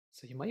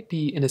So you might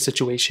be in a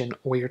situation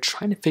where you're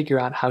trying to figure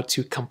out how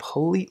to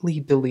completely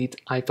delete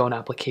iPhone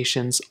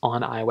applications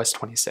on iOS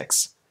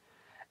 26.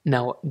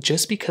 Now,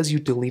 just because you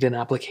delete an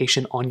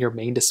application on your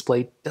main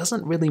display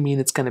doesn't really mean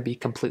it's going to be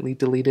completely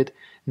deleted.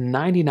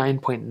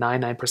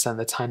 99.99% of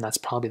the time, that's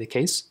probably the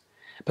case.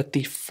 But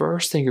the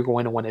first thing you're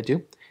going to want to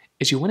do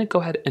is you want to go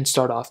ahead and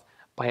start off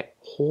by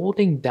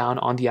holding down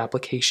on the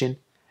application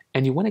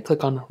and you want to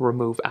click on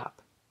Remove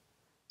App.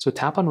 So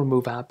tap on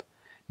Remove App.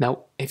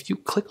 Now, if you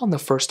click on the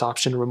first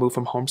option, Remove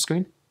from Home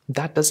Screen,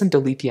 that doesn't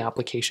delete the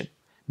application.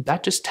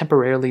 That just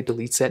temporarily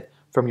deletes it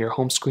from your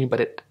home screen, but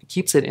it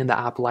keeps it in the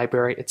app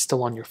library. It's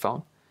still on your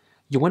phone.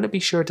 You want to be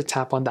sure to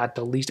tap on that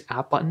Delete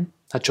App button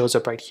that shows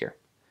up right here.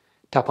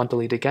 Tap on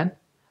Delete again.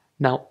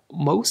 Now,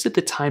 most of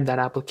the time that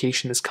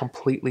application is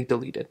completely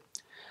deleted.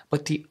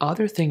 But the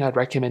other thing I'd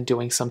recommend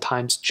doing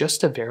sometimes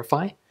just to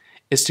verify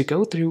is to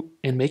go through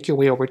and make your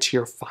way over to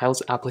your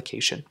Files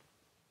application.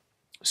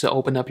 So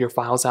open up your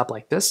Files app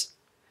like this.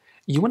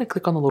 You want to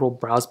click on the little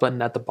Browse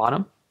button at the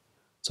bottom.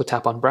 So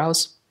tap on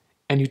Browse,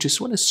 and you just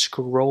want to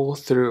scroll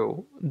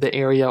through the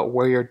area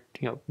where your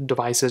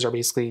devices or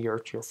basically your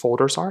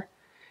folders are.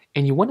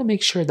 And you want to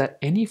make sure that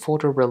any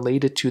folder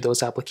related to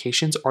those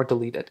applications are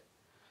deleted.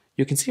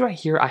 You can see right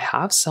here, I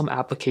have some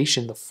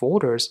the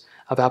folders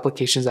of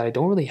applications that I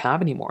don't really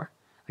have anymore.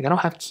 Like I don't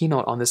have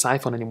Keynote on this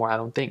iPhone anymore, I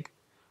don't think.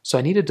 So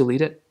I need to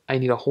delete it, I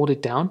need to hold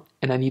it down,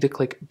 and I need to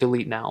click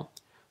Delete Now.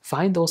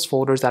 Find those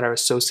folders that are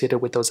associated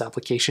with those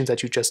applications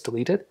that you just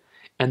deleted,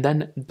 and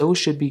then those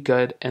should be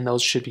good and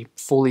those should be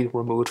fully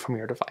removed from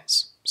your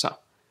device. So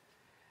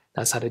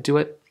that's how to do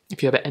it.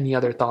 If you have any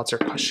other thoughts or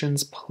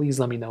questions, please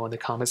let me know in the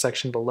comment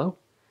section below.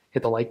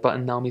 Hit the like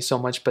button, that'll mean so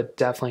much, but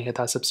definitely hit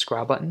that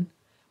subscribe button.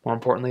 More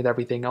importantly than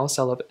everything else,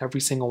 I love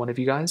every single one of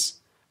you guys.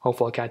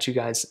 Hopefully I'll catch you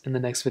guys in the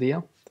next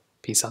video.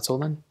 Peace out till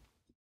then.